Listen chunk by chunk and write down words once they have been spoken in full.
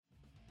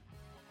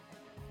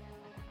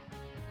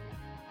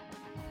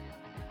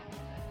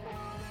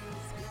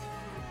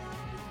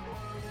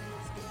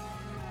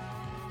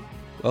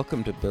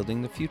Welcome to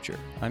Building the Future.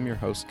 I'm your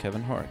host,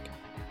 Kevin Horick.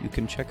 You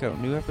can check out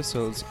new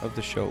episodes of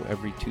the show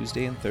every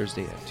Tuesday and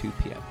Thursday at 2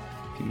 p.m.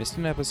 If you missed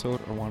an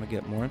episode or want to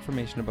get more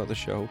information about the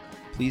show,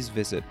 please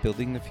visit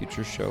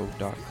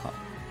buildingthefutureshow.com.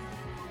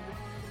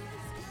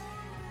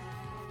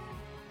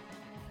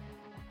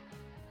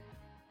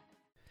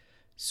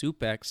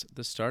 SoupX,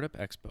 the Startup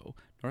Expo,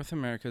 North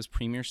America's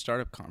premier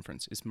startup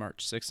conference, is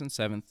March 6th and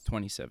 7th,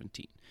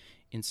 2017,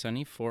 in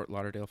sunny Fort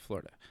Lauderdale,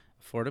 Florida.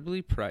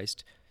 Affordably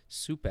priced,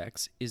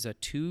 SoupX is a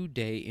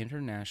 2-day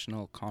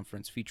international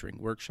conference featuring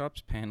workshops,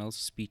 panels,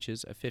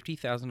 speeches, a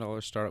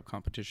 $50,000 startup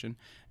competition,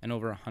 and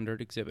over 100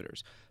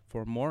 exhibitors.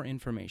 For more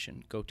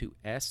information, go to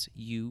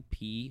sup-x.org.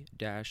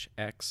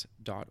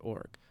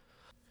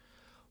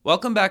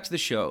 Welcome back to the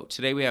show.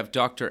 Today we have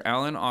Dr.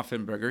 Allan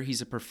Offenberger.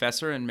 He's a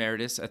professor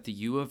emeritus at the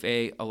U of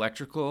A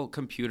Electrical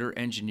Computer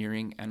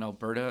Engineering and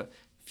Alberta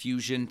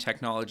Fusion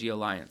Technology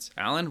Alliance.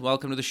 Allan,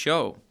 welcome to the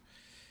show.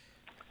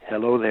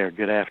 Hello there.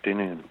 Good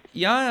afternoon.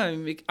 Yeah,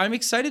 I'm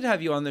excited to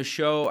have you on the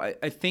show.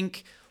 I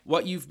think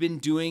what you've been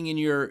doing in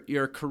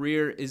your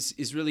career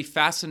is really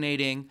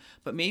fascinating.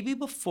 But maybe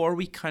before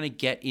we kind of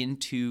get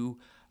into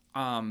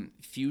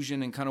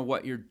fusion and kind of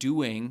what you're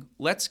doing,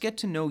 let's get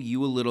to know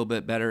you a little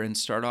bit better and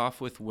start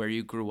off with where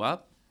you grew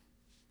up.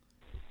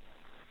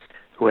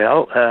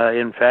 Well,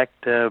 in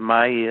fact,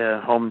 my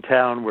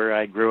hometown where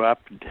I grew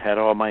up, had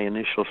all my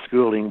initial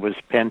schooling, was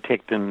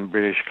Penticton,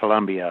 British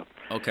Columbia.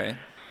 Okay.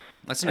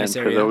 That's a nice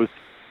and area. For those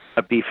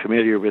that be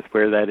familiar with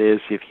where that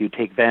is, if you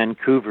take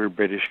Vancouver,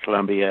 British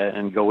Columbia,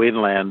 and go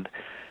inland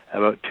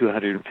about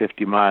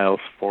 250 miles,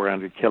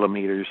 400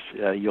 kilometers,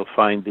 you'll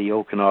find the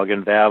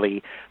Okanagan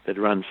Valley that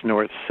runs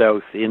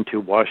north-south into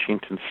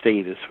Washington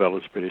State as well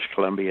as British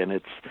Columbia. And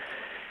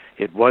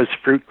it was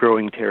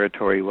fruit-growing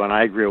territory when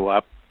I grew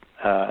up,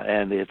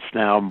 and it's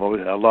now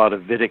a lot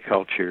of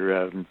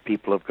viticulture.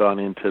 People have gone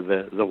into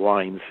the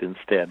wines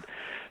instead.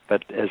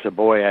 But as a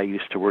boy, I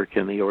used to work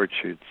in the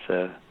orchards.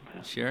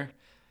 Sure.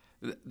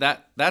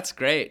 That's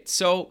great.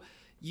 So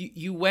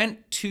you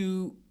went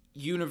to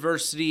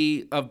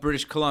University of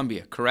British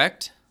Columbia,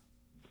 correct?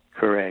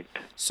 Correct.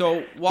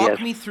 So walk Yes.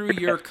 me through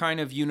your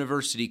kind of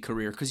university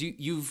career, because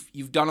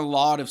you've done a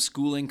lot of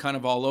schooling kind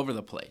of all over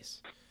the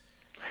place.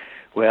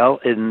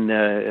 Well,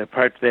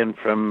 apart then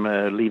from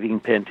leaving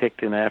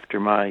Penticton after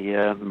my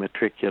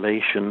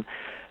matriculation,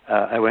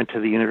 I went to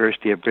the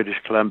University of British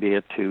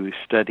Columbia to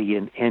study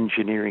in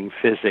engineering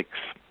physics.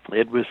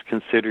 It was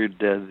considered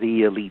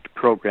the elite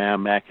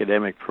program,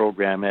 academic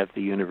program at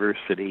the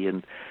university,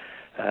 and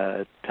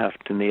tough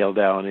to nail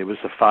down. It was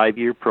a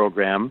 5-year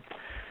program,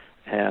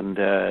 and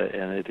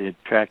it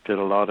attracted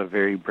a lot of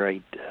very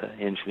bright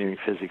engineering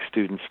physics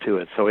students to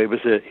it. So it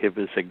was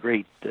a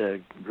great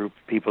group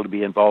of people to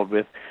be involved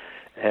with,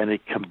 and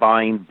it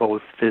combined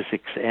both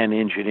physics and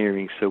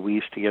engineering. So we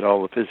used to get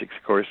all the physics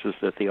courses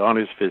that the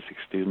honors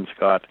physics students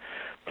got,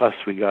 plus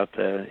we got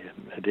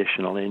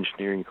additional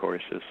engineering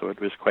courses. So it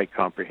was quite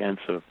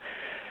comprehensive.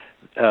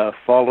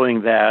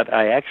 Following that,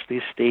 I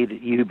actually stayed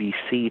at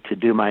UBC to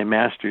do my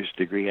master's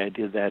degree. I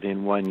did that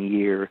in 1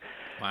 year.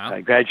 Wow.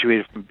 I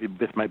graduated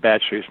with my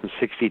bachelor's in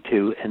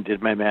 1962 and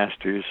did my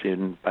master's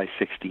by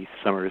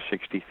summer of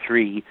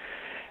 1963.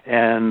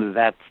 And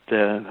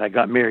I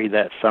got married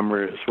that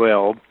summer as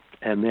well,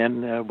 and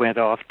then went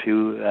off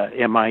to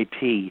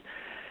MIT.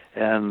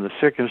 And the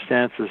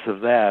circumstances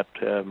of that,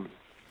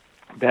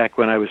 back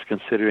when I was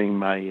considering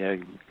my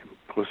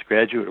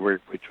postgraduate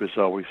work, which was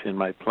always in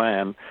my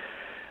plan,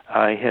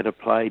 I had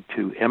applied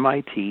to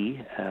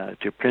MIT,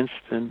 to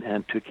Princeton,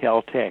 and to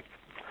Caltech.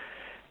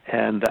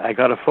 And I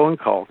got a phone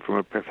call from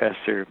a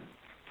professor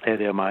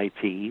at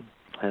MIT,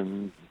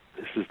 and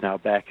this is now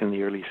back in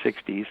the early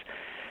 60s,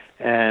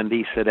 and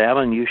he said,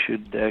 "Allan, you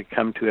should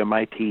come to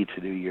MIT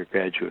to do your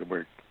graduate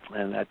work."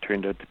 And that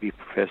turned out to be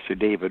Professor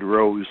David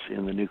Rose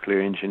in the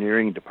nuclear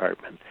engineering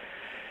department.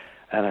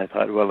 And I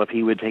thought, well, if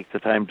he would take the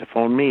time to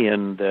phone me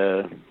and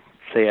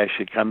say I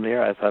should come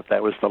there, I thought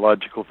that was the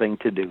logical thing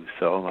to do.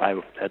 So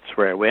that's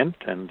where I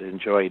went and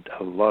enjoyed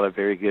a lot of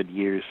very good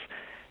years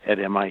at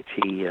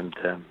MIT and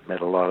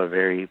met a lot of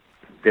very,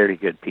 very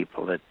good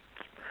people that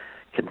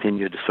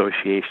continued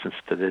associations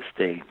to this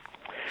day.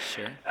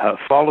 Sure.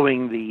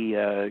 Following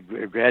the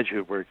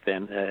graduate work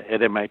then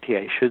at MIT,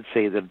 I should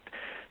say that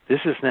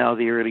this is now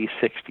the early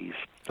 60s.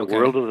 The Okay.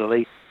 world of the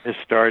laser has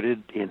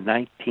started in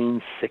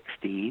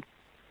 1960.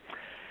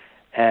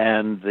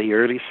 And the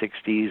early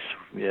 60s,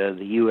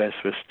 the U.S.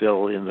 was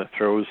still in the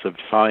throes of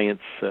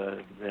science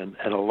and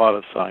a lot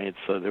of science,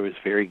 so there was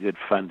very good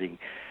funding.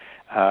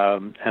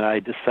 And I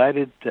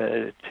decided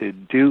to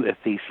do a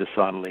thesis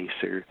on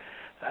laser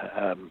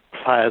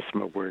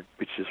plasma work,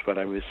 which is what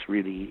I was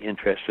really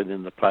interested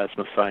in, the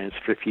plasma science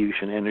for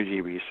fusion energy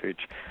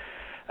research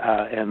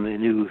and the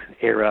new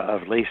era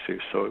of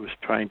lasers. So it was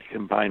trying to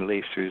combine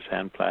lasers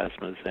and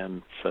plasmas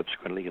and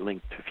subsequently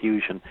linked to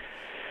fusion.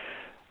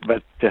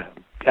 But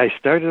I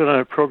started on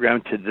a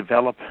program to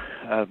develop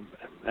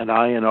an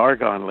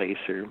iron-argon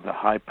laser, a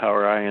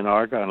high-power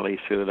iron-argon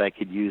laser that I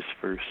could use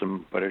for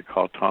some what are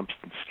called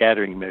Thomson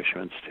scattering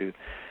measurements to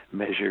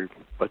measure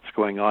what's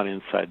going on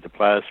inside the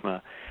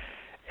plasma.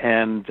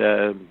 And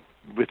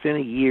within a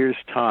year's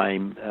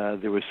time,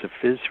 there was a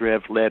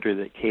PhysRev letter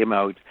that came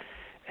out,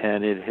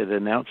 and it had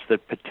announced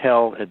that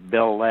Patel at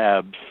Bell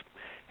Labs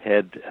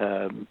had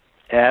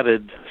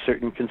added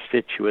certain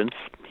constituents,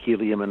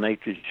 helium and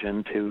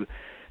nitrogen, to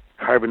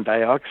carbon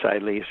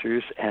dioxide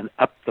lasers and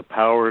upped the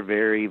power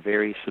very,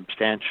 very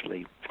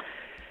substantially.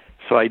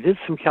 So I did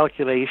some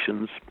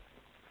calculations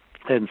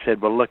and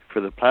said, well, look, for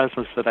the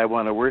plasmas that I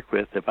want to work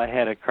with, if I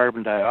had a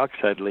carbon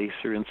dioxide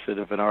laser instead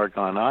of an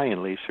argon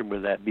ion laser,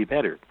 would that be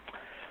better?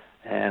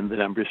 And the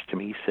numbers to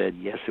me said,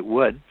 yes, it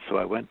would. So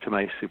I went to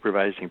my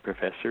supervising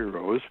professor,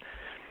 Rose,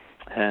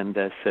 and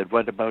said,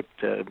 what about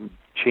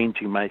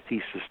changing my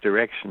thesis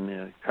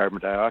direction, carbon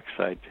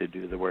dioxide, to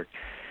do the work?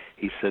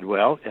 He said,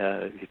 well,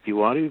 if you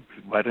want to,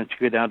 why don't you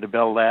go down to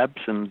Bell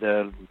Labs and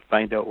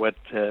find out what's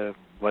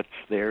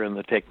there in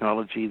the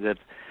technology that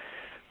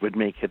would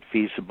make it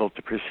feasible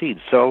to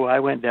proceed. So I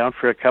went down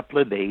for a couple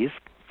of days.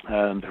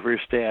 The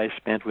first day I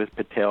spent with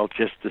Patel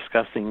just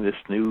discussing this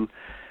new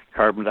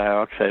carbon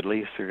dioxide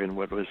laser and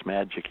what was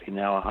magically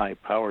now a high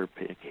power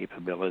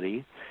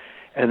capability.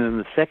 And then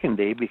the second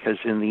day, because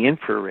in the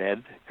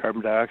infrared,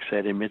 carbon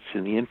dioxide emits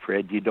in the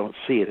infrared, you don't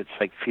see it. It's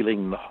like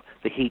feeling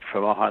the heat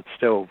from a hot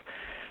stove.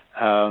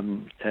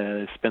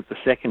 Spent the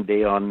second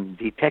day on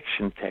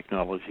detection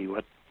technology.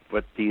 What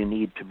do you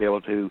need to be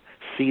able to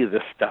see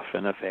this stuff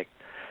in effect?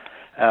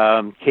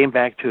 Came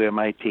back to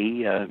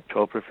MIT,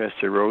 told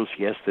Professor Rose,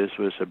 yes, this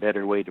was a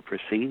better way to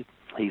proceed.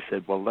 He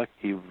said, well, look,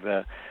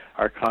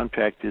 our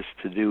contract is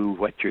to do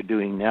what you're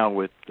doing now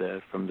with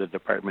from the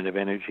Department of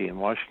Energy in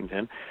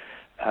Washington.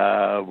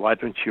 Why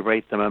don't you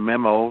write them a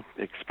memo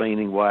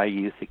explaining why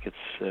you think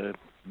it's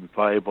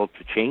viable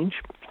to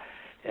change?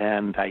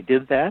 And I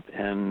did that,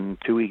 and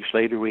 2 weeks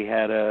later we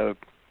had a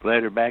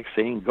letter back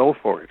saying, go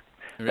for it.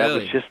 Really? That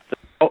was just the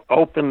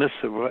openness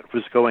of what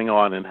was going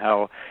on and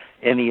how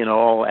any and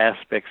all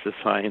aspects of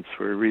science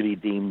were really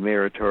deemed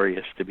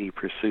meritorious to be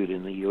pursued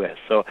in the U.S.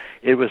 So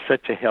it was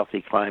such a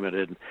healthy climate,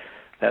 and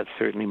that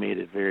certainly made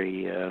it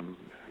very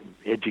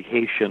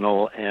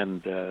educational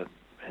and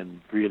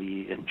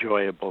really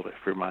enjoyable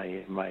for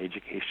my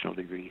educational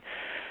degree.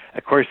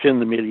 Of course, in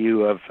the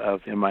milieu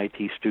of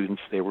MIT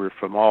students, they were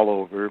from all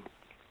over,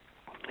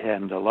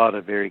 and a lot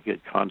of very good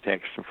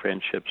contacts and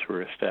friendships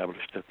were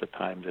established at the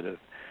time that have,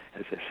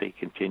 as I say,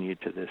 continued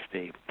to this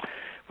day.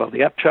 Well,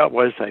 the upshot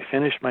was I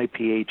finished my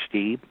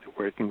PhD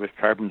working with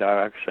carbon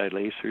dioxide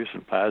lasers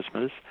and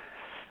plasmas,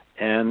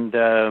 and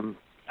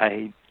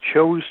I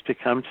chose to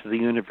come to the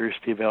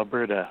University of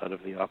Alberta out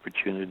of the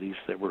opportunities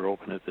that were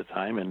open at the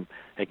time. And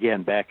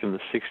again, back in the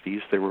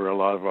 60s, there were a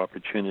lot of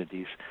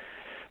opportunities.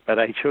 But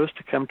I chose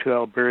to come to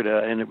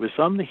Alberta, and it was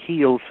on the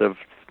heels of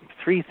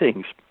three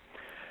things.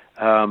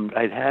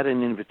 I'd had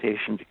an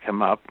invitation to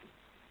come up,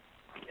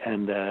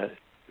 and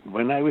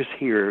when I was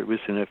here, it was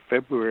in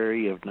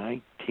February of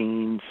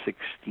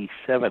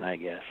 1967, I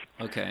guess.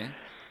 Okay.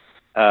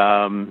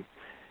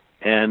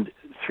 And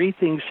three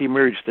things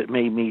emerged that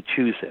made me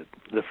choose it.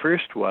 The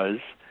first was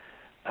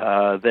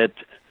that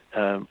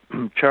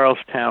Charles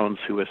Towns,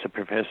 who was a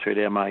professor at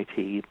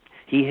MIT,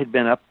 he had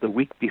been up the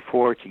week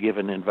before to give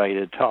an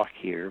invited talk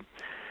here.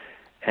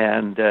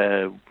 And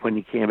when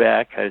he came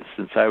back,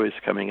 since I was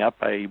coming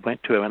up, I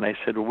went to him and I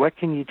said, well, what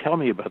can you tell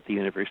me about the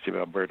University of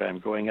Alberta? I'm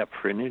going up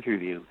for an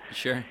interview.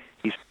 Sure.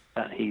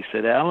 He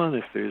said, Allan,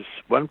 if there's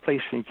one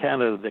place in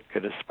Canada that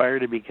could aspire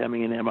to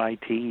becoming an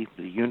MIT,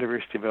 the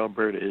University of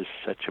Alberta is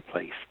such a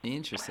place.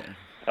 Interesting.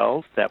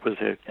 Well, that was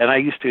it. And I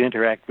used to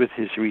interact with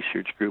his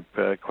research group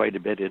quite a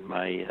bit in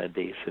my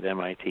days at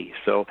MIT.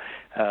 So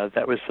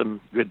that was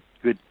some good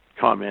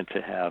comment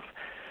to have.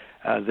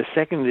 The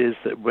second is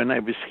that when I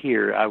was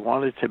here, I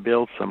wanted to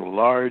build some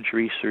large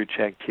research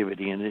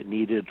activity, and it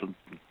needed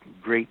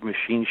great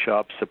machine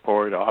shop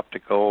support,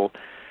 optical,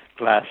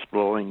 glass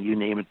blowing, you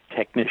name it,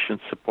 technician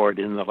support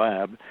in the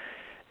lab.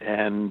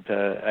 And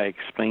I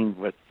explained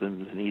what the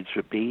needs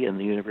would be, and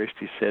the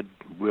university said,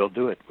 we'll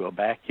do it, we'll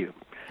back you.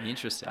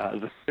 Interesting.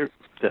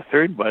 The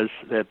third was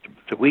that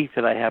the week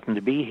that I happened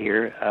to be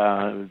here,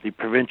 the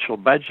provincial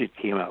budget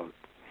came out.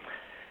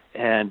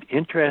 And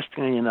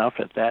interestingly enough,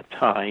 at that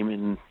time,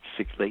 in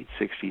late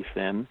 60s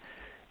then,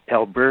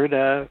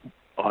 Alberta,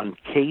 on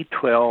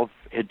K-12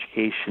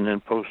 education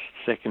and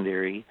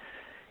post-secondary,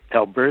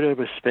 Alberta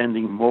was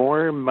spending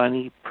more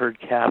money per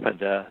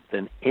capita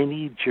than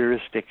any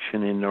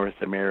jurisdiction in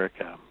North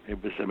America.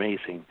 It was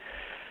amazing.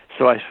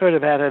 So I sort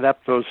of added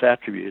up those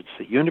attributes.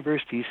 The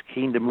university's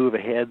keen to move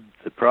ahead.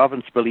 The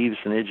province believes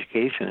in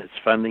education. It's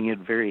funding it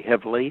very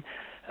heavily.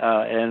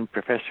 And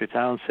Professor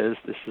Town says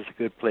this is a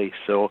good place.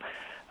 So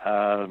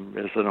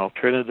as an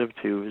alternative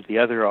to the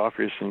other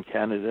offers in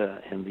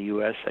Canada and the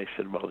U.S., I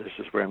said, well, this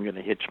is where I'm going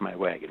to hitch my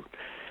wagon.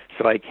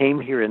 So I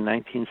came here in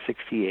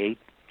 1968,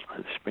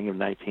 the spring of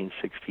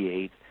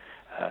 1968,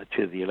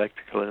 to the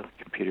Electrical and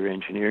Computer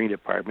Engineering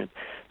Department.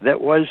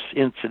 That was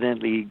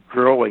incidentally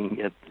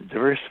growing,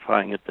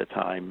 diversifying at the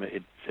time.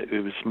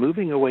 It was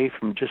moving away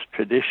from just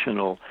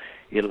traditional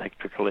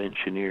electrical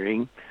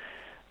engineering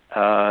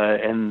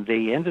And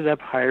they ended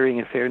up hiring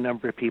a fair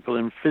number of people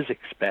in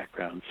physics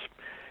backgrounds.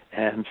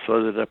 And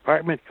so the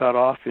department got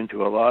off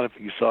into a lot of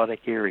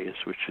exotic areas,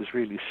 which is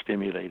really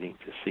stimulating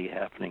to see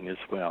happening as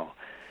well.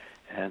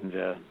 And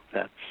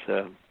that's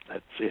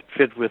it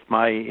fit with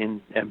my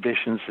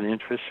ambitions and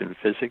interests in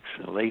physics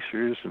and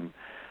lasers and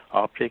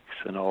optics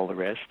and all the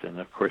rest. And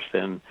of course,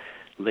 then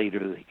later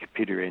the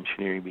computer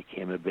engineering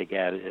became a big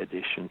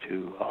addition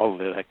to all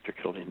the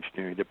electrical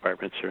engineering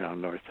departments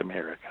around North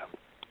America.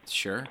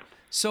 Sure.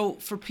 So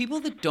for people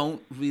that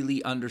don't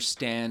really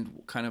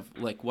understand kind of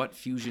like what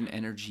fusion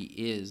energy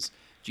is,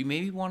 do you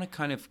maybe want to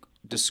kind of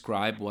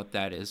describe what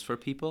that is for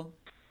people?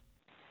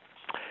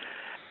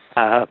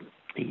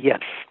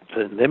 Yes.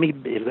 So let me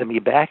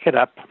back it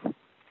up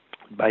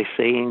by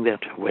saying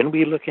that when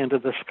we look into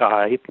the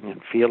sky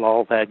and feel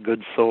all that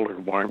good solar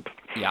warmth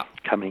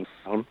coming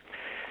down,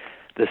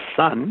 the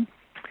sun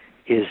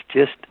is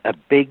just a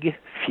big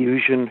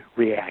fusion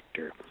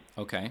reactor.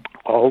 Okay.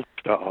 All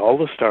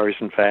the stars,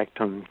 in fact,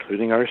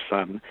 including our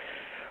sun,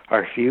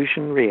 are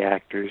fusion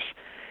reactors,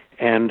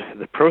 and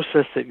the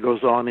process that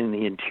goes on in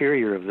the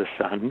interior of the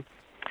sun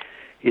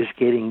is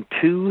getting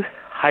two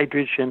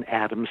hydrogen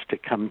atoms to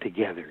come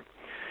together.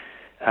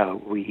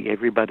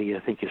 Everybody, I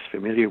think, is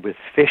familiar with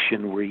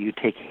fission, where you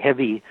take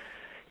heavy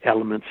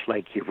elements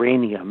like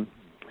uranium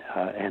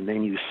and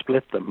then you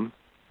split them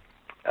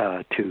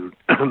to,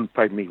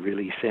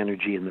 release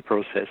energy in the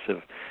process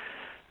of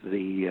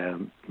the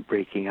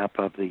breaking up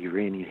of the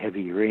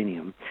heavy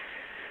uranium.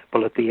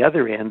 Well, at the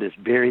other end, the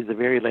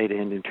very late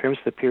end, in terms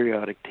of the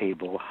periodic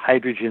table,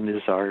 hydrogen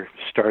is our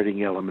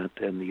starting element,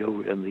 and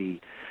the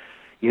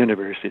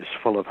universe is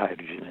full of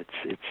hydrogen.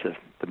 It's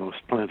the most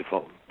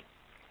plentiful.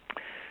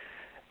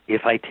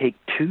 If I take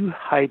two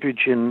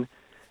hydrogen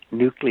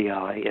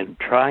nuclei and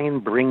try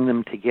and bring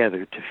them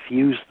together to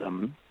fuse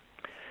them,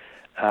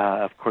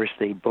 of course,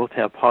 they both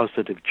have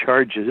positive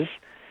charges,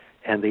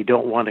 and they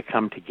don't want to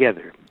come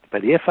together.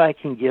 But if I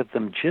can give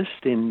them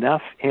just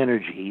enough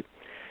energy,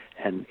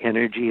 and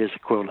energy is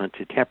equivalent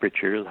to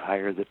temperature, the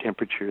higher the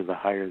temperature, the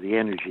higher the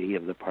energy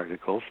of the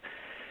particles,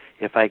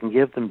 if I can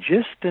give them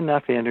just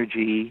enough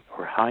energy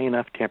or high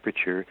enough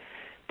temperature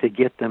to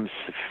get them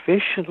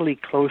sufficiently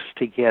close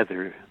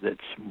together, that's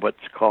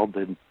what's called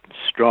the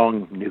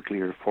strong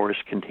nuclear force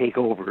can take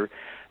over,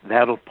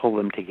 that'll pull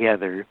them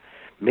together,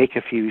 make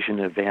a fusion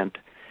event,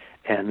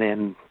 and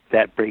then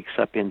that breaks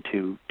up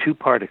into two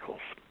particles.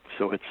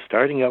 So it's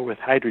starting out with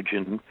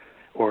hydrogen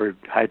or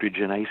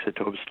hydrogen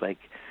isotopes like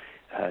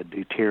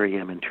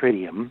deuterium and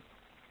tritium,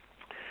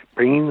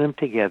 bringing them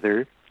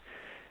together,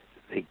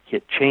 they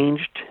get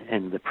changed,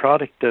 and the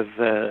product of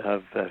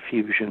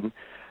fusion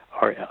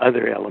are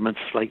other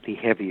elements slightly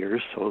heavier,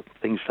 so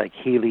things like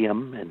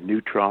helium and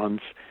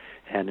neutrons,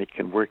 and it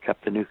can work up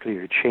the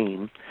nuclear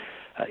chain.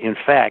 In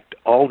fact,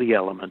 all the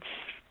elements,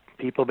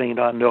 people may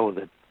not know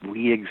that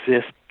we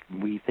exist.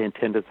 We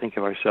tend to think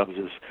of ourselves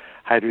as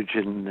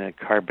hydrogen,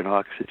 carbon,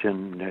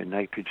 oxygen,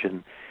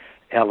 nitrogen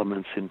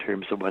elements in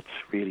terms of what's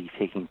really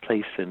taking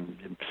place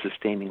in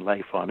sustaining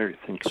life on Earth,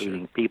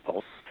 including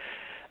people.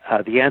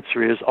 The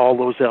answer is all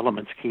those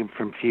elements came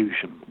from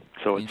fusion.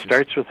 So it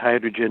starts with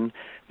hydrogen,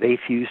 they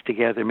fuse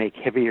together, make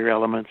heavier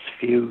elements,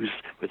 fuse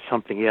with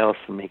something else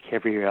and make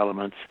heavier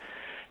elements,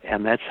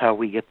 and that's how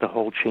we get the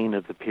whole chain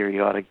of the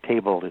periodic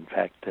table, in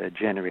fact,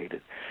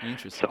 generated.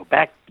 Interesting. So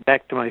back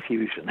to my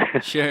fusion.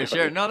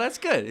 Sure. No, that's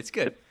good. It's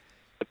good.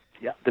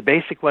 Yeah, the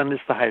basic one is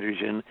the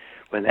hydrogen.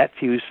 When that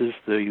fuses,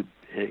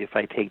 if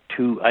I take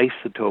two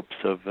isotopes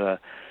of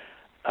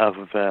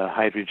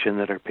hydrogen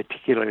that are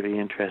particularly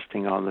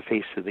interesting on the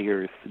face of the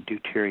Earth,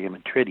 deuterium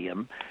and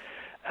tritium,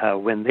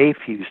 when they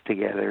fuse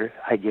together,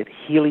 I get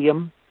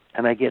helium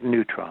and I get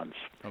neutrons.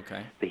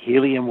 Okay. The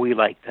helium we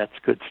like, that's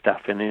good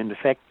stuff. And in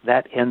effect,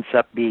 that ends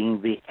up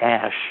being the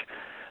ash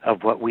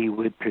of what we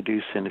would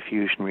produce in a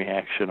fusion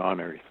reaction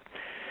on Earth.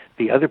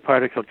 The other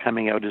particle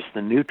coming out is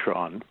the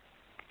neutron,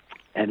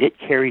 and it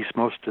carries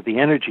most of the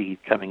energy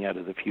coming out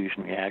of the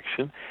fusion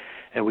reaction,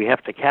 and we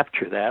have to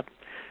capture that.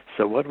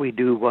 So what we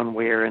do one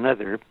way or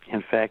another,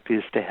 in fact,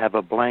 is to have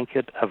a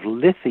blanket of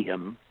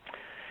lithium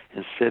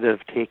instead of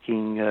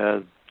taking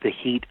the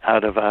heat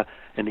out of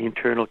an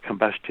internal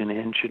combustion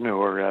engine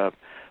or a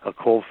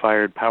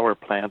coal-fired power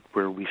plant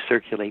where we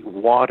circulate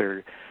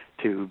water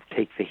to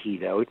take the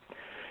heat out.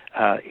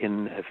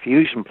 In a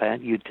fusion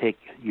plant,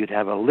 you'd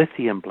have a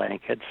lithium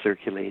blanket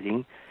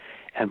circulating,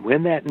 and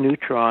when that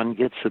neutron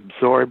gets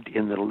absorbed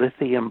in the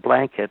lithium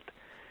blanket,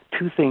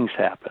 two things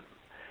happen.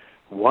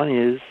 One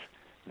is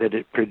that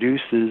it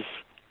produces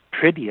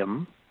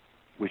tritium,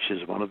 which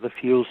is one of the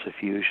fuels of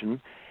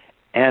fusion,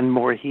 and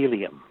more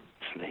helium.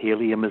 So the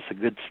helium is the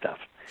good stuff.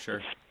 Sure.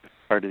 It's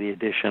part of the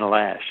additional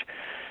ash.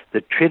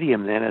 The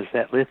tritium then, as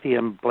that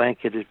lithium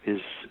blanket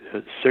is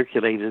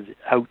circulated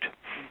out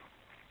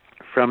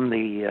from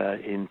the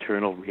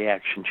internal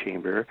reaction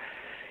chamber,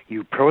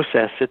 you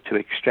process it to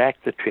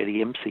extract the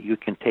tritium so you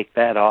can take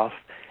that off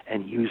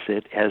and use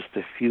it as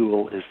the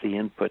fuel, as the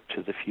input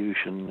to the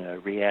fusion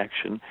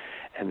reaction.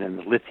 And then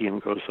the lithium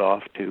goes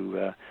off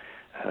to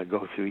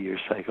go through your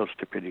cycles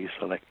to produce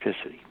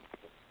electricity.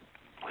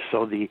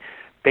 So the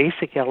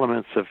basic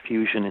elements of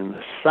fusion in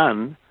the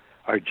sun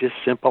are just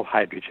simple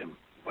hydrogen.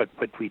 What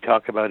we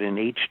talk about in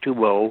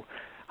H2O,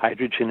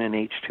 hydrogen and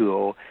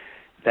H2O,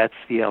 that's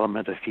the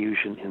element of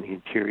fusion in the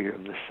interior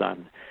of the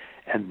sun.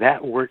 And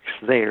that works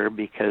there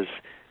because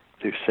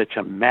there's such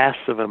a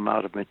massive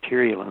amount of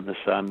material in the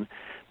sun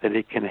that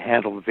it can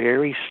handle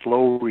very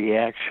slow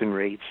reaction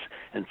rates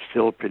and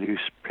still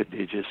produce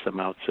prodigious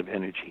amounts of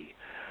energy.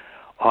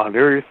 On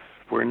Earth,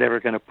 we're never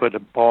going to put a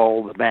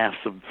ball the mass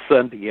of the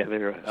sun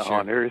together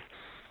on Earth,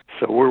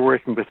 so we're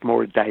working with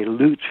more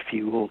dilute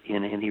fuel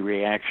in any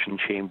reaction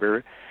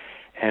chamber,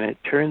 and it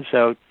turns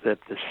out that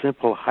the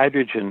simple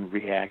hydrogen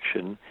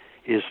reaction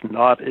is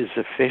not as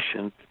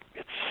efficient,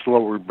 it's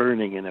slower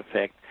burning in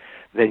effect,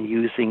 than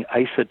using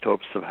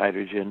isotopes of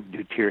hydrogen,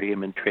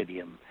 deuterium and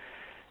tritium.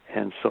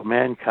 And so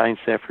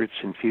mankind's efforts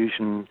in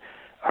fusion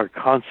are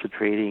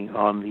concentrating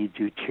on the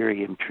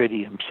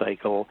deuterium-tritium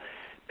cycle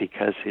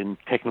because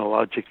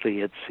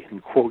technologically it's,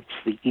 in quotes,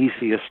 the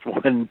easiest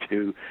one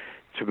to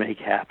make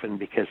happen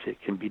because it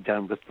can be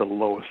done with the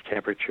lowest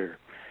temperature.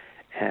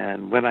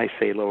 And when I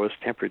say lowest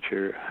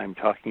temperature, I'm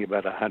talking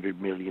about 100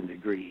 million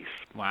degrees.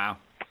 Wow.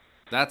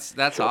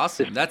 That's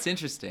awesome. That's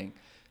interesting.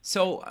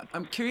 So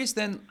I'm curious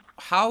then,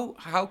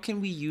 how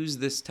can we use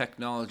this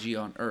technology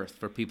on Earth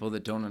for people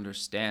that don't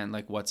understand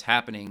like what's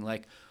happening,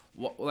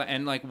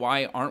 and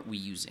why aren't we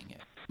using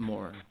it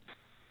more?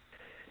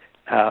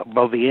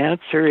 Well, the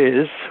answer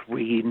is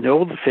we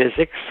know the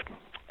physics.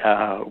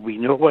 We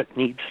know what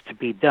needs to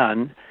be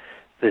done.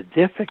 The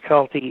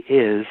difficulty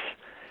is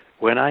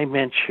when I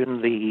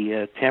mention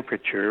the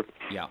temperature.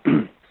 Yeah.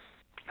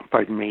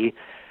 Pardon me.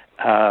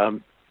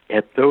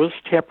 At those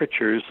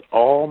temperatures,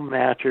 all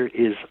matter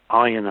is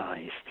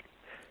ionized.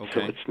 Okay.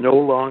 So it's no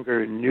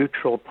longer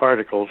neutral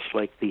particles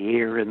like the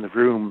air in the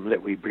room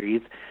that we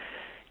breathe.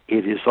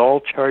 It is all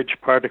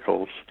charged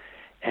particles,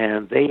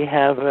 and they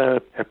have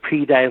a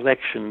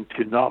predilection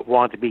to not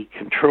want to be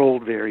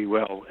controlled very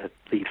well at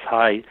these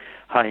high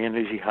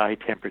energy, high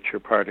temperature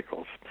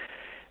particles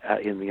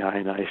in the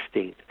ionized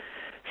state.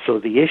 So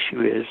the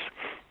issue is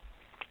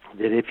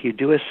that if you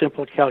do a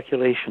simple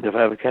calculation of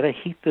I've got to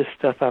heat this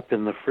stuff up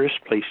in the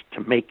first place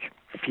to make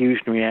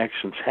fusion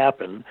reactions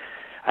happen,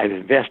 I've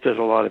invested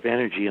a lot of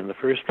energy in the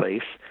first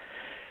place,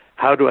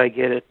 how do I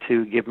get it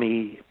to give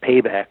me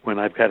payback when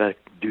I've got to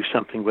do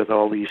something with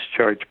all these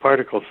charged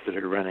particles that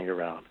are running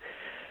around?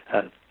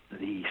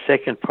 The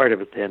second part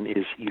of it then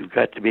is you've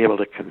got to be able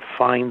to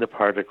confine the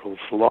particles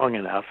long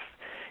enough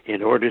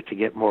in order to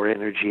get more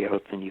energy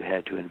out than you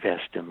had to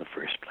invest in the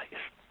first place.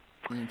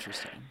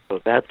 Interesting. So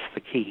that's the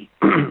key,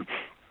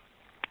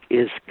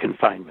 is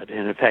confinement.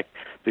 And in fact,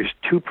 there's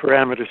two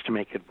parameters to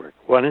make it work.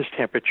 One is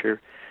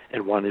temperature,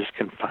 and one is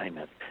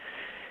confinement.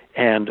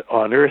 And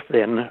on Earth,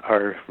 then,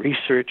 our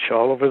research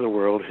all over the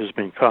world has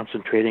been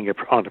concentrating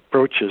on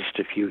approaches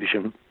to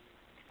fusion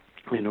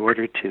in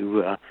order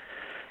to,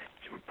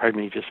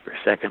 pardon me just for a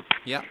second.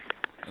 Yeah,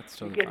 that's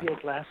totally Get fine. me a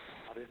glass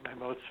of water. My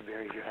mouth's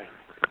very dry.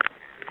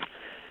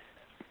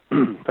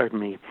 Pardon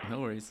me.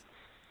 No worries.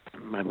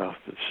 My mouth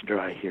is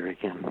dry here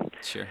again.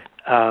 Sure.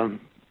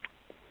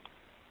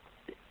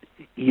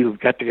 You've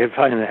got to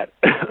confine that.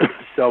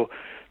 So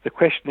the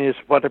question is,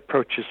 what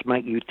approaches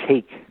might you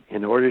take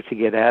in order to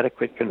get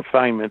adequate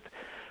confinement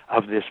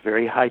of this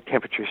very high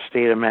temperature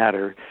state of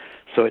matter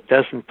so it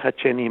doesn't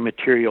touch any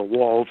material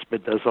walls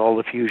but does all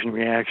the fusion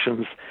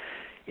reactions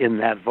in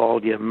that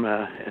volume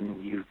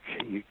and you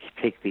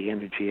take the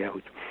energy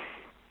out.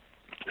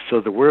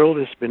 So the world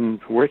has been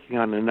working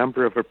on a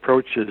number of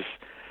approaches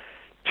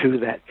to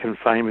that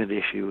confinement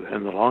issue,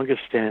 and the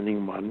longest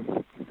standing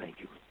one, thank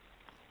you,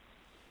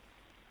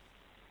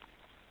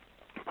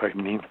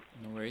 pardon me,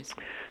 No worries.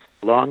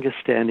 longest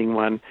standing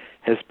one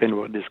has been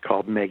what is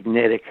called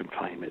magnetic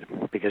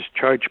confinement, because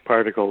charged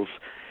particles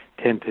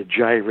tend to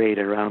gyrate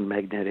around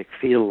magnetic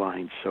field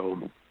lines,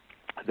 so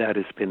that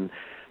has been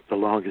the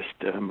longest,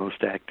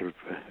 most active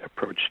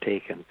approach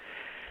taken.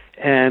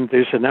 And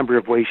there's a number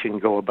of ways you can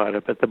go about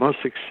it, but the most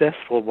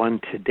successful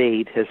one to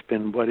date has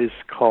been what is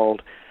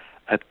called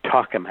a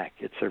tokamak.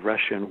 It's a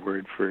Russian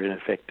word for, in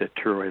effect, a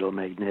toroidal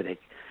magnetic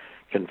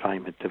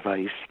confinement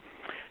device.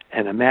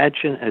 And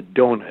imagine a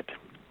donut,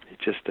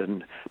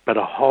 but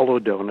a hollow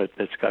donut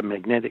that's got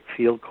magnetic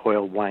field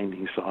coil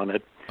windings on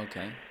it.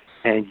 Okay.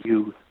 And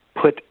you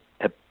put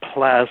a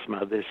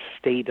plasma, this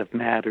state of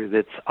matter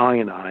that's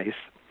ionized.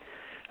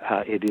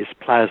 It is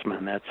plasma,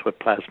 and that's what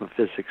plasma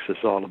physics is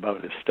all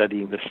about, is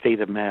studying the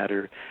state of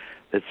matter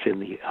that's in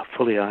the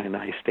fully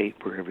ionized state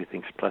where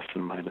everything's plus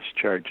and minus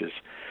charges.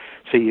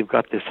 So you've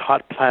got this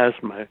hot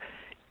plasma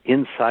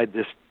inside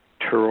this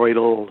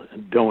toroidal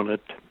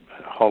donut,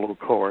 hollow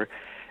core,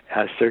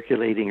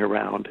 circulating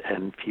around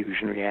and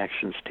fusion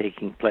reactions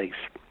taking place.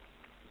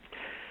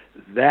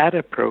 That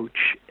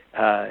approach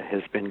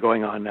has been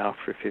going on now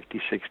for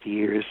 50, 60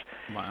 years.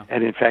 Wow.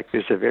 And in fact,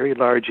 there's a very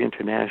large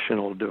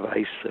international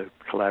device,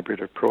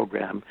 collaborative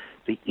program,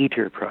 the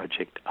ITER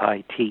project,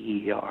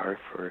 ITER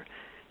for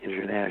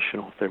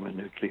International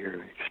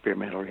Thermonuclear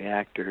Experimental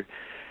Reactor,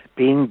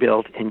 being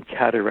built in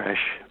Cadarache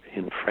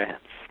in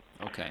France.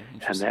 Okay, And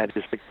interesting. that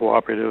is the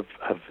cooperative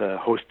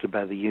hosted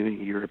by the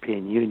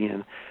European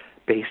Union,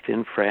 based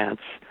in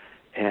France,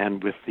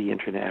 and with the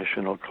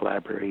international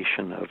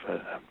collaboration of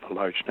a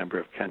large number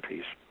of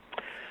countries.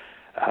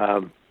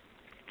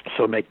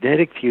 So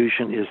magnetic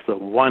fusion is the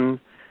one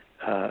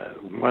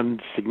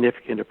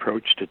significant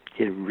approach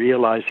to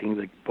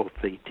realizing both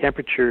the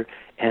temperature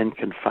and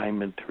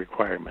confinement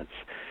requirements.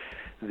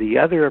 The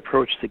other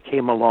approach that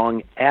came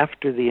along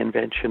after the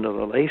invention of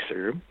the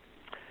laser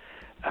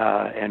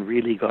and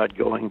really got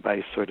going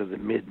by sort of the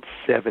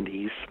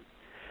mid-70s,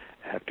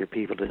 after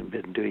people had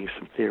been doing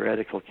some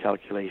theoretical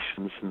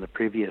calculations in the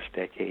previous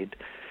decade.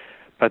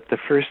 But the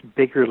first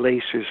bigger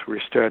lasers were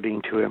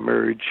starting to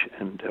emerge,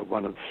 and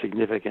one of the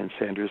significant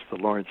centers, the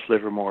Lawrence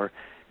Livermore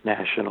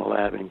National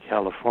Lab in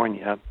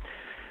California,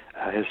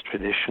 has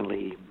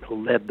traditionally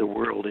led the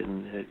world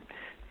in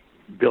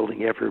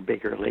building ever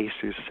bigger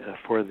lasers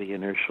for the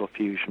inertial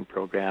fusion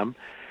program.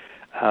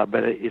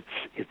 But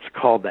it's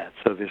called that.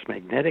 So there's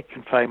magnetic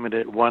confinement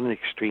at one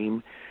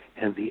extreme,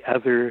 and the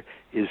other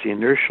is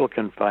inertial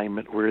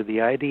confinement, where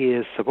the idea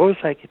is, suppose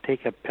I could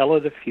take a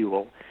pellet of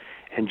fuel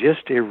and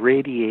just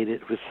irradiate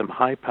it with some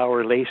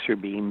high-power laser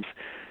beams.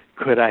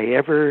 Could I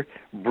ever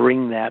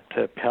bring that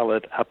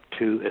pellet up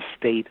to a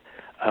state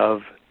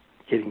of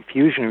getting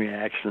fusion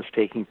reactions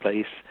taking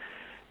place,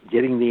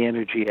 getting the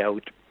energy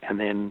out, and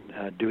then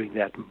doing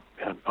that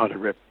on a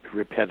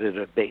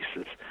repetitive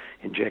basis,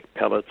 inject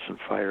pellets and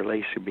fire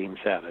laser beams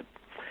at it?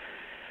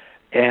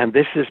 And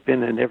this has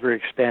been an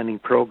ever-expanding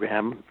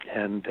program,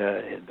 and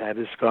that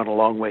has gone a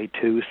long way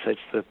too, such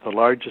that the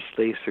largest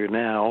laser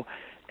now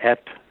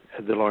at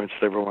the Lawrence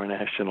Livermore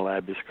National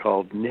Lab is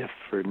called NIF,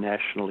 or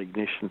National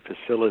Ignition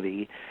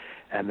Facility,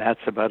 and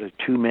that's about a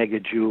 2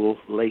 megajoule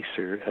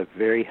laser, a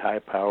very high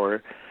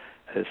power,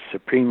 a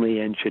supremely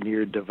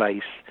engineered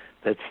device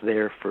that's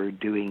there for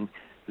doing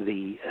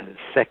the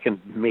second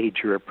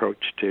major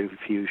approach to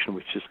fusion,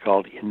 which is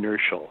called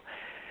inertial.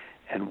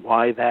 And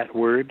why that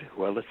word?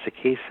 Well, it's a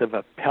case of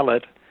a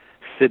pellet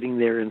sitting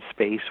there in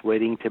space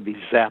waiting to be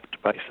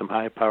zapped by some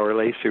high-power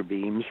laser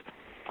beams.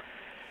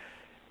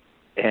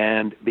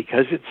 And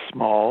because it's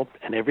small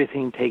and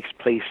everything takes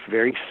place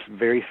very,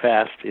 very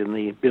fast in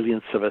the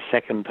billionths of a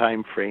second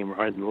time frame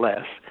or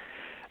less,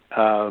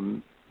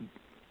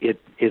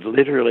 it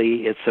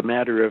literally, it's a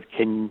matter of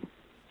can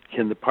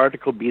the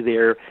particle be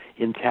there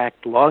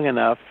intact long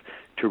enough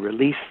to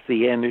release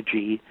the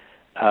energy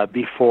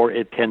before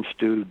it tends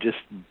to just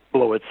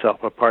blow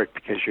itself apart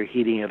because you're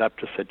heating it up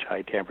to such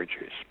high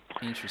temperatures.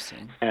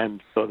 Interesting.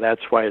 And so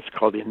that's why it's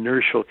called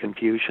inertial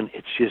confusion.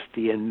 It's just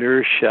the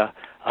inertia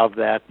of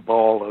that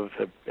ball of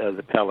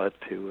the pellet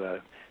to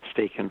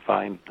stay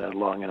confined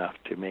long enough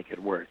to make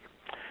it work.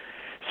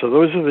 So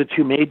those are the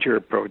two major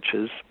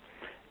approaches.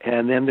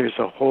 And then there's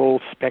a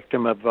whole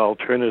spectrum of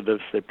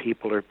alternatives that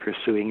people are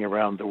pursuing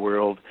around the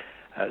world,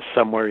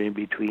 somewhere in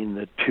between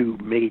the two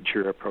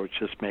major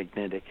approaches,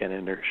 magnetic and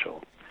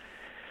inertial.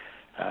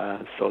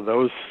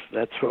 So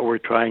that's what we're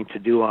trying to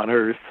do on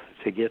Earth,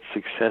 to get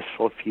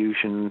successful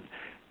fusion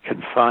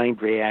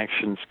confined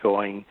reactions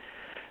going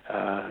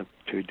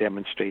to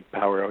demonstrate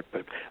power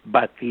output.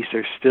 But these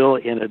are still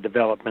in a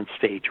development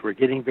stage. We're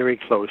getting very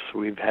close.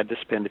 We've had to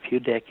spend a few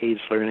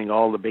decades learning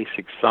all the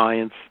basic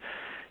science,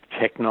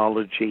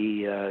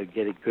 technology,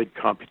 getting good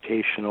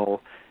computational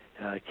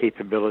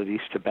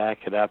capabilities to back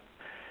it up.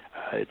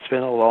 It's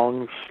been a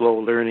long, slow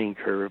learning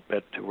curve,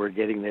 but we're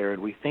getting there.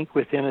 And we think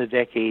within a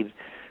decade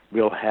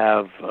we'll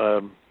have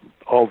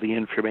all the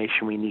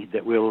information we need,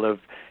 that we'll have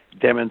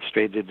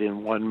demonstrated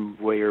in one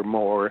way or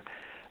more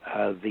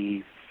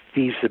the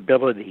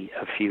feasibility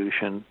of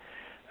fusion,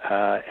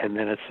 and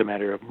then it's a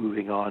matter of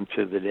moving on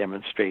to the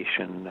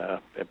demonstration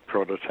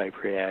prototype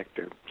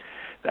reactor.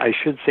 I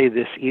should say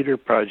this ITER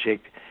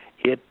project,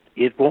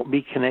 it won't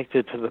be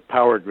connected to the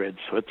power grid,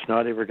 so it's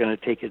not ever going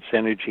to take its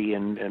energy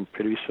and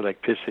produce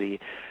electricity,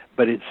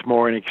 but it's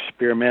more an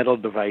experimental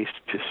device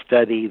to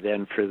study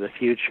then for the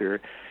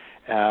future.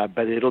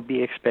 But it'll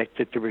be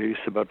expected to produce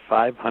about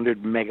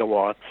 500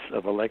 megawatts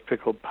of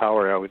electrical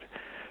power out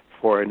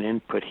for an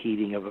input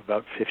heating of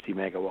about 50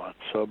 megawatts,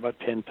 so about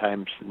 10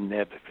 times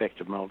net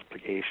effective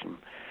multiplication.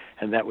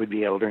 And that would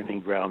be a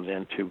learning ground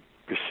then to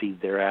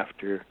proceed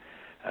thereafter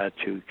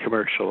to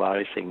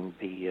commercializing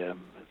the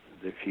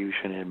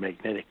fusion and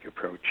magnetic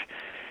approach.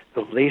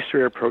 The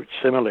laser approach,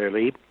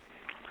 similarly,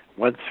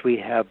 once we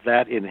have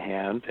that in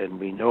hand and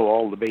we know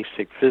all the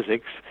basic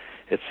physics,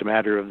 it's a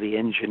matter of the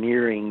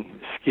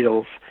engineering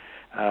skills,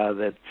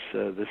 that's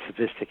the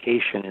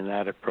sophistication in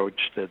that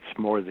approach that's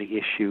more the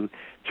issue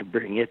to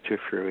bring it to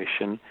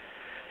fruition.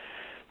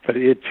 But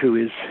it too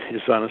is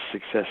on a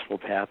successful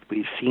path.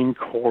 We've seen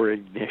core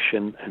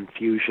ignition and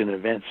fusion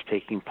events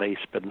taking place,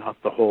 but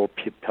not the whole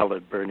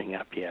pellet burning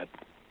up yet.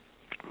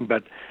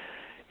 But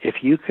if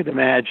you could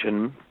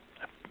imagine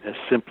a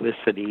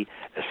simplicity,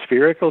 a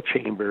spherical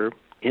chamber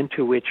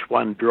into which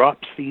one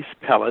drops these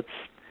pellets,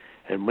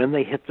 and when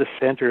they hit the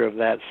center of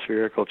that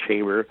spherical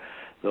chamber,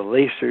 the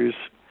lasers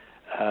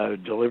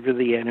deliver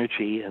the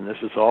energy, and this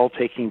is all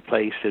taking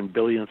place in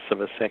billionths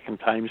of a second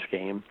time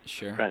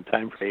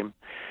frame.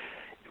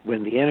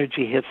 When the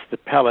energy hits the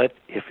pellet,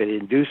 if it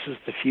induces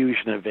the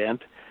fusion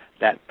event,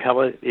 that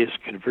pellet is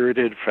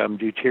converted from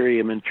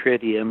deuterium and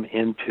tritium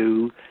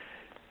into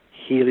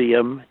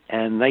helium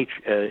and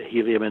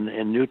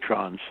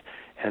neutrons,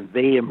 and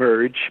they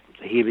emerge.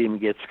 The helium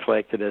gets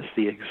collected as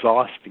the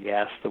exhaust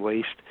gas, the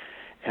waste,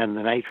 and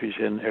the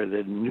nitrogen, or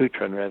the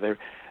neutron rather,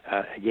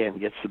 again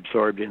gets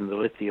absorbed in the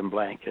lithium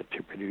blanket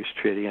to produce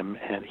tritium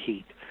and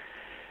heat.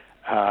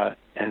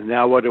 And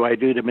now what do I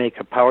do to make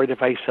a power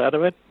device out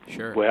of it?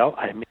 Sure. Well,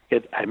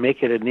 I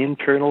make it an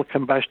internal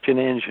combustion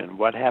engine.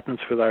 What happens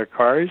with our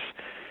cars?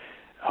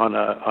 On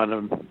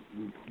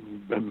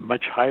a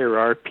much higher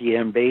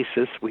RPM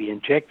basis, we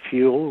inject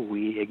fuel,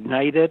 we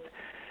ignite it,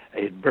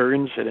 it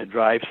burns, and it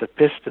drives a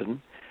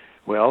piston.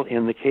 Well,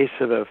 in the case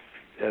of a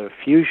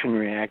fusion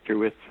reactor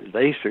with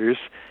lasers,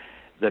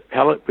 the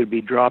pellet would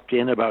be dropped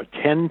in about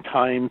 10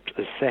 times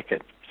a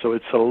second. So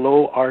it's a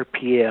low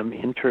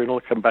RPM internal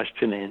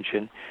combustion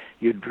engine.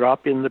 You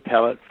drop in the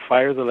pellet,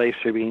 fire the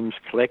laser beams,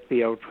 collect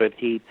the output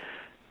heat,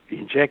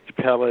 inject the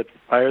pellet,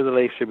 fire the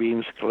laser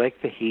beams,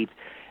 collect the heat,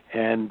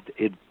 and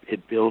it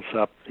builds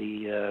up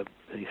the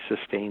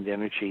sustained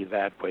energy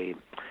that way.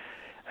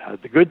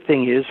 The good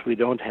thing is we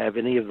don't have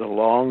any of the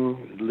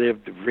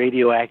long-lived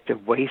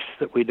radioactive waste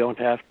that we don't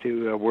have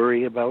to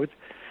worry about.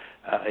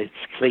 It's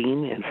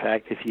clean. In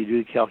fact, if you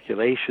do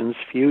calculations,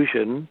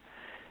 fusion,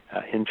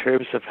 in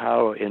terms of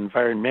how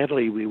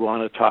environmentally we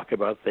want to talk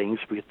about things,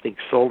 we think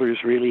solar is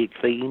really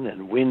clean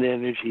and wind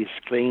energy is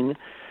clean.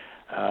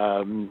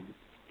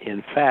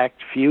 In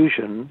fact,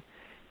 fusion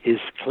is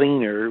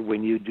cleaner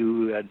when you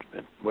do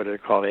what are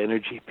called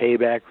energy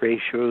payback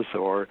ratios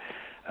or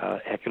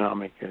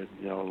economic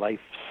life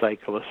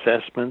cycle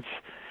assessments.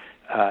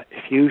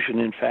 Fusion,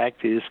 in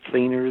fact, is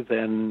cleaner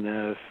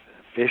than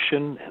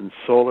fission and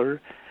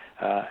solar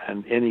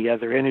and any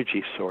other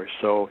energy source.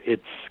 So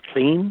it's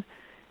clean.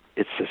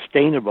 It's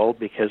sustainable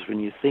because when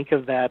you think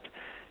of that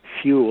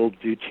fuel,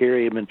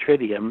 deuterium and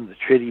tritium, the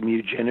tritium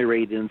you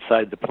generate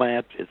inside the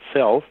plant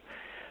itself,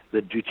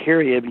 the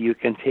deuterium you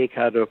can take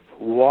out of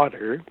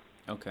water.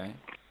 Okay.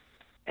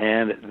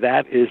 And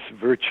that is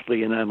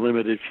virtually an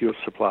unlimited fuel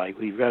supply.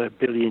 We've got 1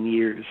 billion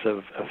years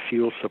of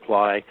fuel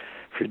supply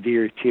for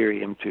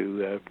deuterium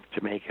to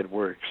make it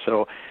work.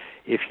 So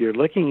if you're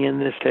looking in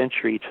this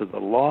century to the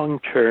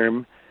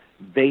long-term,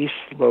 base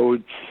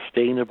load,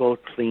 sustainable,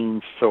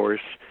 clean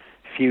source,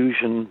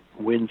 fusion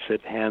wins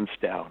it hands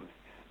down.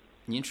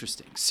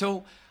 Interesting.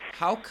 So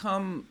how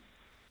come,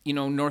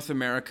 North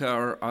America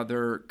or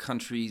other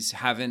countries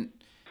haven't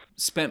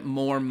spent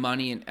more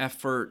money and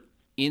effort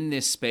in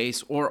this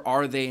space, or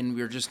are they, and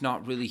we're just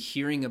not really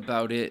hearing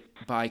about it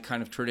by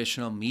kind of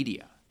traditional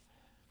media?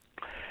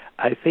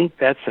 I think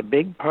that's a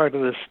big part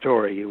of the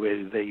story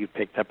that you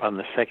picked up on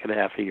the second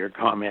half of your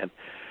comment.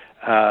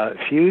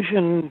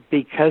 Fusion,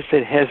 because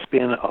it has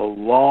been a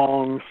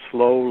long,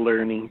 slow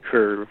learning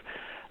curve,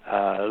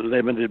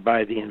 limited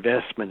by the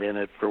investment in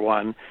it, for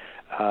one,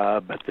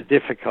 but the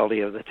difficulty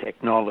of the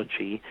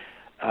technology,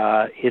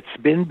 it's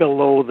been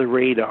below the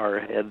radar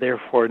and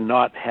therefore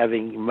not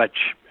having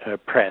much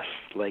press,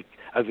 like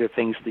other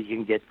things that you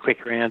can get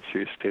quicker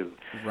answers to,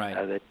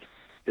 right.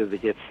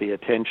 that gets the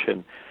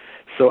attention.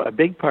 So a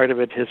big part of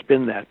it has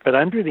been that. But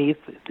underneath,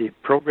 the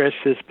progress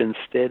has been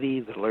steady,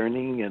 the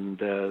learning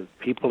and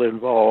people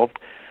involved,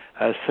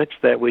 such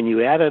that when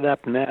you add it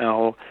up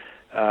now,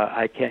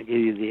 I can't give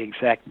you the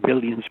exact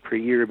billions per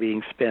year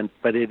being spent,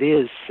 but it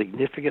is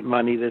significant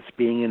money that's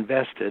being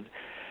invested.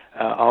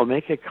 I'll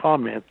make a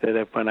comment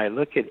that when I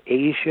look at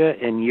Asia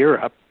and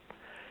Europe,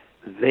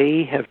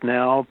 they have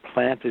now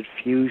planted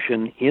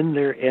fusion in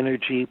their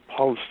energy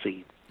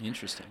policy.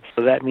 Interesting.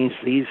 So that means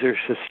these are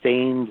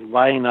sustained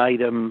line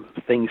item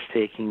things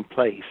taking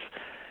place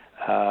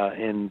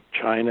in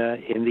China,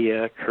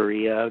 India,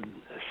 Korea,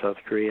 South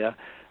Korea,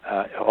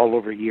 all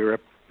over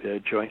Europe,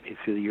 jointly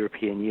through the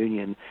European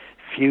Union.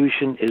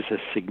 Fusion is a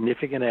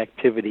significant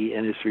activity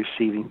and is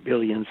receiving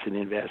billions in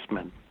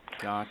investment.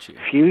 Gotcha.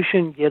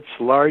 Fusion gets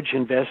large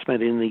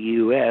investment in the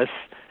U.S.,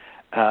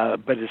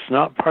 but it's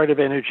not part of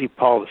energy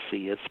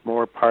policy. It's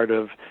more part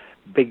of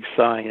big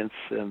science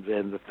and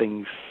the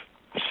things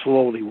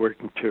slowly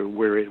working to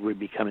where it would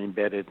become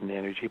embedded in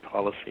energy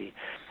policy.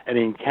 And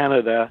in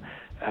Canada,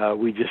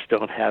 we just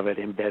don't have it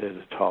embedded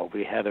at all.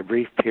 We had a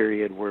brief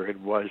period where it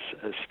was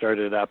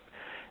started up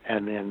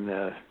and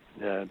then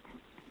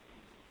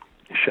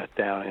shut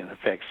down in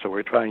effect, so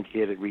we're trying to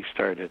get it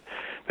restarted.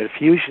 But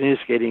fusion is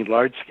getting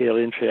large-scale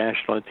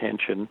international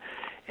attention,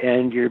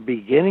 and you're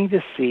beginning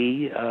to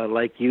see,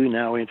 like you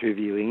now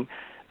interviewing,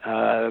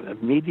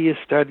 media is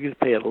starting to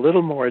pay a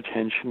little more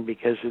attention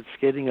because it's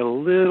getting a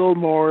little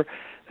more,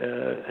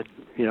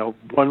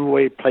 one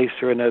way place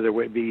or another,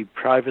 whether it be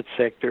private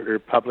sector or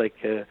public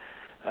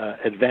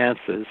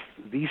advances.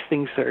 These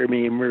things are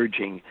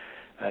emerging.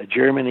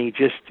 Germany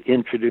just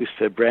introduced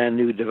a brand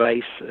new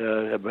device,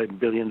 a $1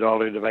 billion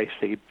device.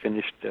 They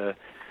finished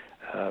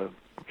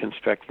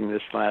constructing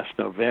this last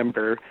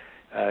November.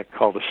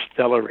 called a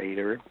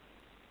stellarator.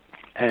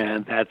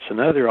 And that's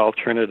another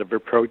alternative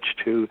approach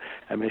to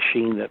a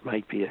machine that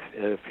might be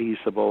a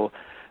feasible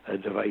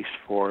device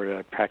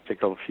for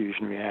practical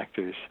fusion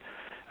reactors.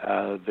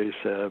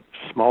 There's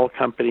small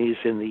companies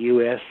in the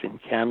U.S., in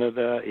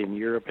Canada, in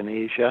Europe, and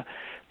Asia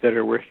that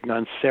are working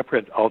on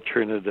separate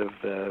alternative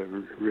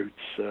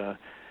routes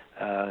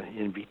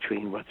in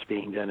between what's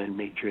being done in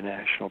major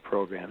national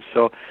programs.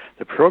 So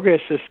the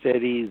progress is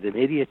steady. The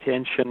media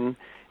attention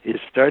is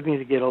starting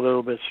to get a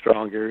little bit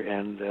stronger,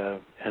 and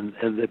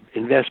the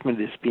investment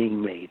is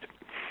being made.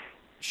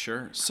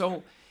 Sure.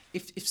 So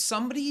if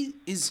somebody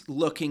is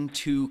looking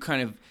to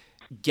kind of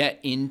get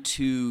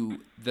into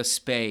the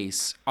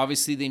space,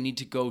 obviously they need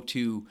to go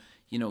to,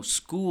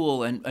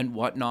 school and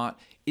whatnot.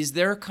 Is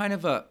there kind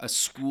of a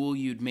school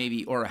you'd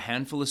maybe, or a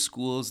handful of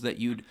schools that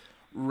you'd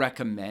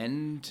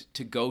recommend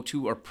to go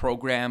to, or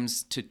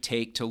programs to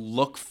take to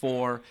look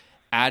for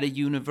at a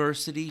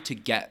university to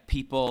get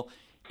people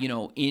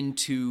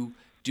into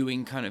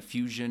doing kind of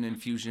fusion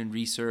and fusion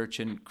research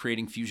and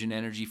creating fusion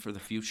energy for the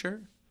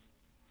future?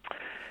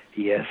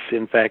 Yes,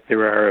 in fact,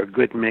 there are a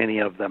good many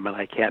of them, and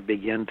I can't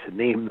begin to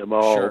name them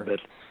all. Sure. But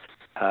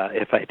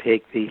if I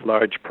take the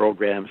large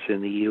programs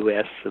in the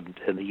U.S.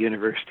 and the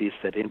universities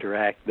that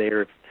interact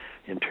there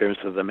in terms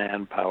of the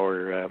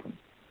manpower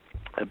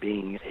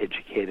being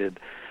educated,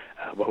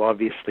 well,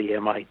 obviously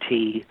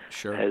MIT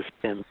Sure. has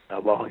been a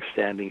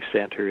long-standing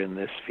center in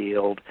this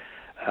field.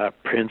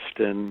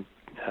 Princeton,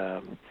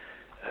 the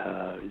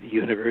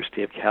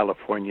University of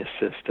California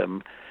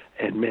system,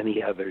 and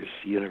many others,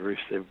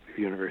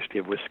 University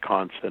of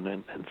Wisconsin,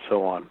 and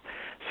so on.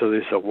 So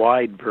there's a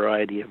wide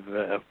variety of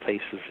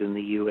places in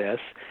the U.S.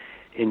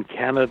 In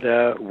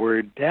Canada,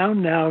 we're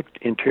down now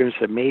in terms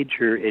of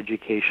major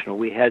educational.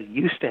 We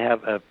used to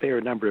have a fair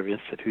number of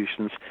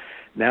institutions.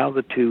 Now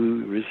the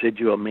two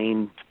residual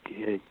main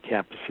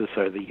campuses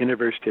are the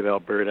University of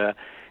Alberta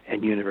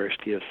and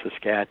University of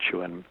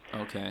Saskatchewan.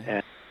 Okay.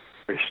 And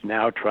we're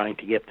now trying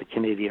to get the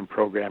Canadian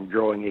program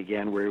growing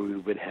again, where we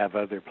would have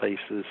other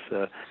places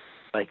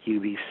like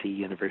UBC,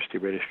 University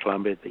of British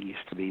Columbia, that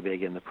used to be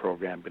big in the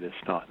program, but it's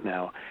not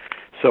now.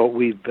 So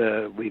we've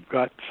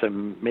got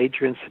some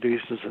major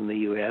institutions in the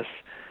U.S.,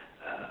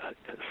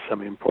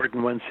 some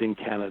important ones in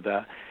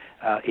Canada.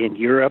 In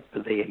Europe,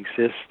 they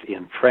exist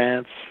in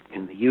France,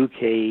 in the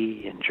UK,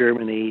 in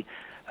Germany,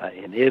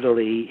 in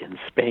Italy, in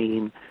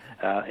Spain.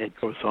 It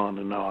goes on,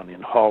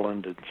 in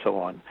Holland, and so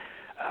on.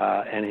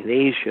 And in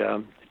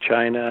Asia,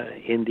 China,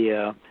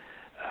 India,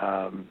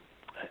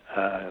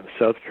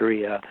 South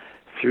Korea,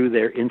 through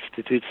their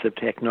institutes of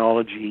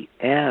technology,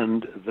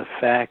 and the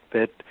fact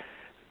that,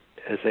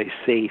 as I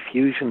say,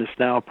 fusion is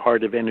now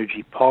part of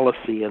energy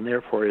policy and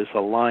therefore is a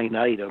line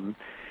item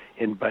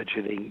in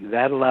budgeting.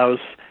 That allows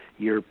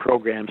your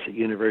programs at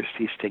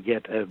universities to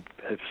get a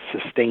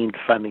sustained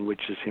funding,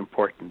 which is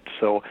important.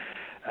 So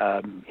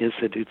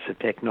institutes of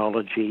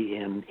technology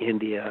in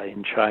India,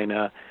 in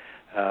China,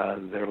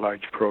 their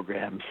large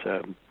programs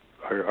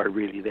are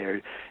really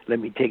there. Let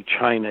me take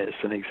China as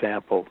an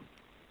example.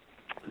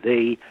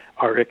 They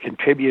are a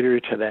contributor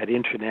to that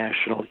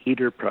international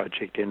ITER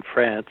project in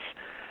France,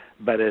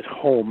 but at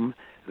home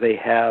they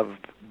have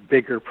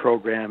bigger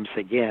programs,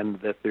 again,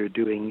 that they're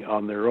doing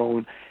on their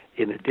own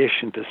in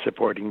addition to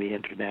supporting the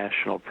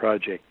international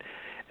project.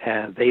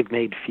 And they've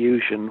made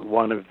fusion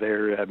one of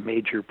their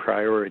major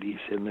priorities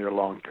in their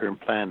long-term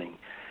planning.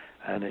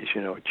 And as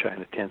you know,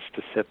 China tends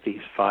to set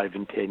these 5-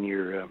 and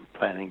 10-year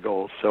planning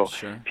goals. So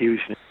Sure.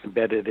 Fusion is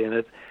embedded in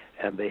it,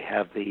 and they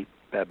have the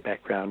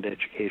background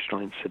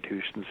educational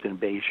institutions in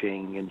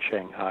Beijing and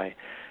Shanghai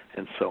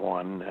and so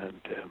on,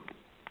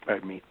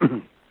 and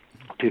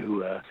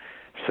to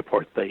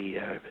support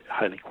the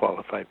highly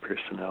qualified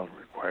personnel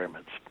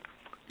requirements.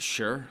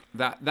 Sure.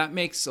 That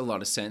makes a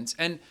lot of sense.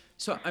 And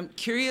so I'm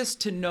curious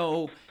to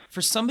know,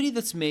 for somebody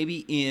that's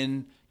maybe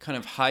in kind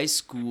of high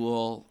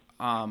school,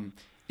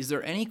 is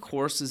there any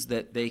courses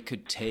that they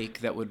could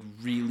take that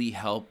would really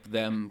help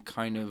them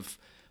kind of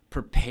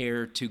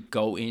prepare to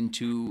go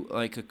into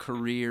like a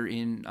career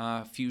in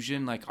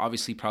fusion? Like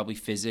obviously probably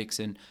physics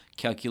and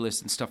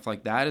calculus and stuff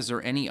like that. Is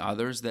there any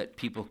others that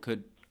people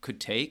could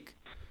take?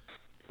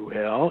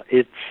 Well,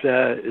 it's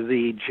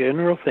the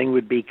general thing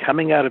would be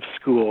coming out of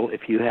school,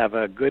 if you have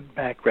a good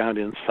background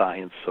in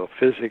science, so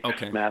physics,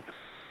 mathematics,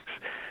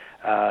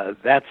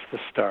 that's the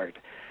start.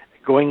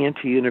 Going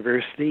into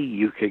university,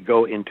 you could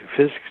go into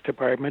physics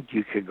department,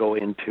 you could go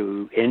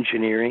into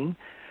engineering,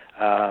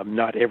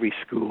 not every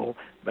school,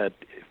 but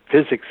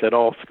physics at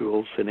all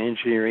schools, and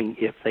engineering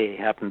if they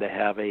happen to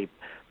have a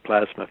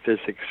plasma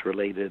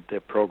physics-related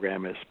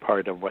program as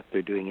part of what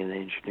they're doing in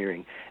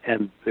engineering.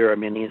 And there are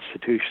many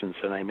institutions,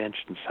 and I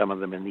mentioned some of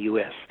them in the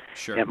U.S.,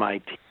 Sure.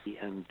 MIT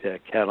and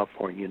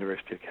California,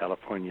 University of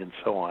California, and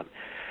so on.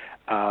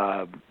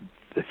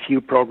 The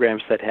few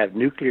programs that have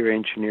nuclear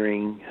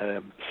engineering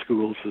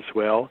schools as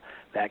well,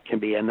 that can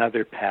be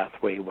another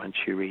pathway once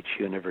you reach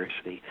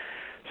university.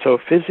 So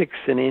physics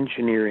and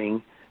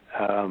engineering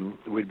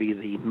would be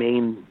the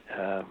main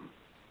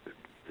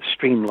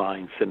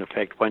streamlines, in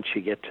effect, once you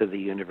get to the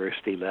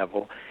university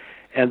level.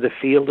 And the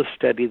field of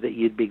study that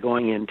you'd be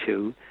going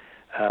into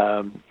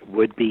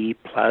would be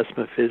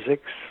plasma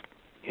physics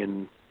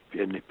in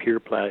the pure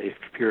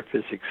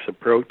physics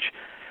approach,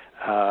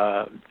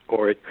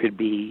 or it could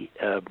be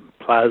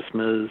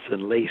plasmas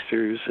and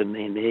lasers and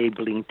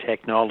enabling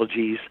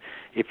technologies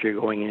if you're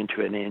going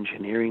into an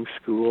engineering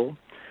school.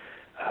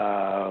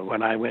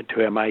 When I went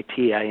to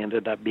MIT, I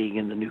ended up being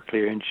in the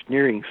nuclear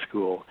engineering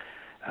school,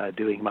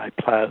 doing my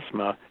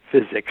plasma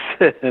physics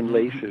and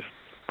lasers.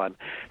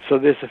 So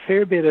there's a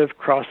fair bit of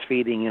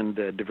cross-feeding and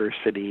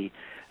diversity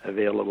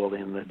available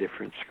in the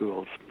different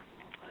schools.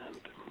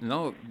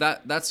 No,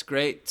 that's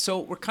great. So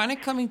we're kind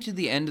of coming to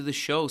the end of the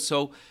show.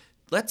 So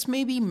let's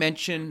maybe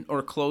mention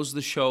or close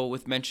the show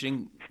with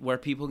mentioning where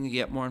people can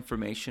get more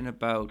information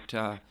about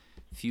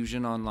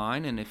Fusion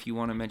Online, and if you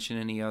want to mention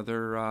any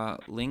other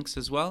links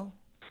as well.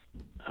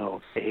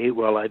 Okay,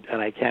 well,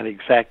 I can't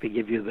exactly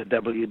give you the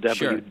www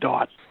Sure.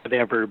 dot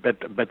whatever, but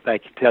I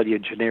can tell you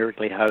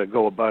generically how to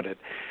go about it.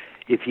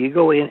 If you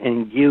go in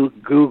and you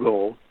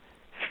Google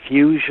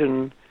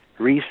Fusion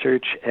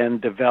Research and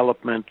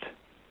Development,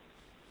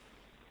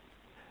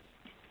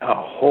 a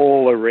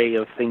whole array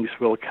of things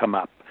will come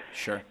up.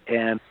 Sure.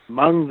 And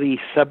among the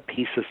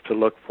sub-pieces to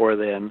look for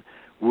then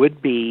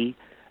would be,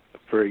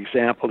 for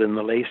example, in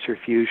the laser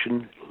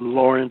fusion,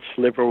 Lawrence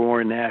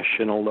Livermore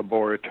National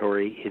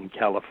Laboratory in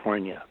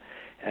California.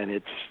 And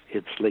it's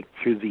linked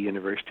through the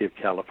University of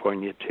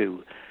California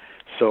too.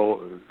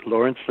 So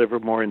Lawrence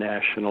Livermore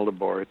National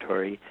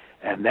Laboratory,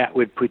 and that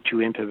would put you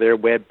into their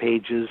web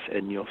pages,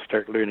 and you'll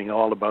start learning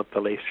all about the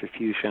laser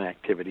fusion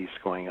activities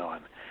going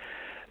on.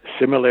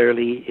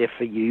 Similarly, if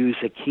you use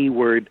a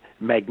keyword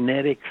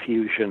magnetic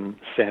fusion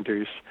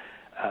centers,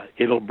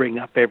 it'll bring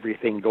up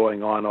everything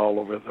going on all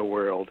over the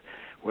world,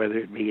 whether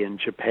it be in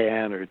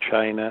Japan or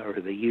China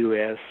or the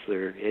U.S.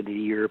 or any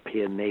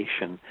European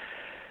nation.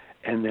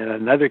 And then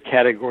another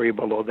category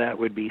below that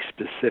would be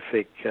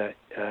specific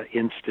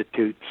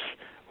institutes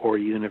or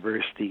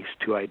universities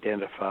to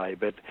identify,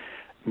 but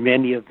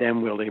many of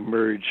them will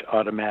emerge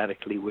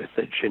automatically with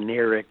a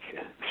generic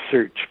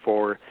search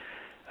for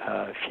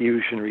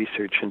fusion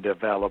research and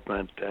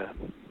development,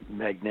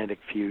 magnetic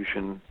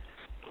fusion,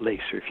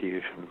 laser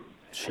fusion.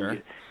 Sure.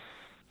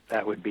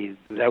 That would be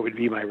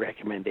my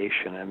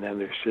recommendation, and then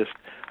there's just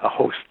a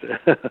host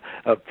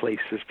of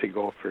places to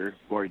go for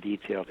more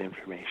detailed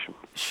information.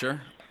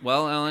 Sure.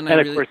 Well, Allan,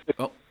 And of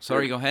course,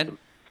 sorry, go ahead.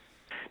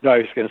 No, I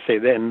was going to say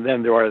then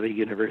there are the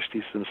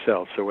universities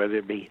themselves. So whether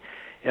it be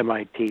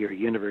MIT or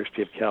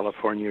University of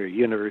California or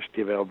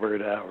University of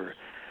Alberta or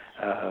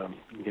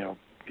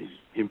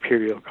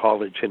Imperial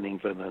College in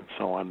England and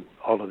so on,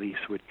 all of these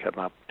would come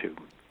up too.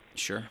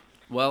 Sure.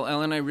 Well,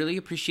 Allan, I really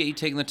appreciate you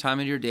taking the time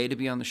of your day to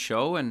be on the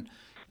show, and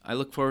I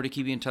look forward to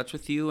keeping in touch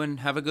with you, and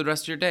have a good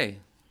rest of your day.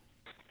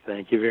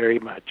 Thank you very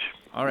much.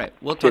 All right.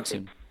 We'll talk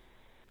soon.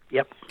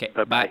 Yep. Okay.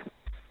 Bye-bye. Bye.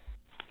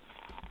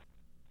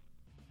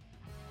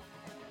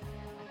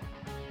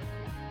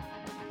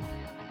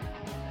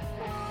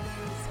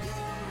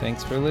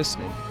 Thanks for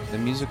listening. The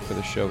music for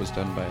the show was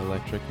done by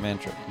Electric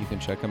Mantra. You can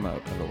check them out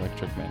at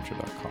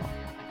electricmantra.com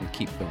and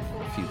keep building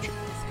the future.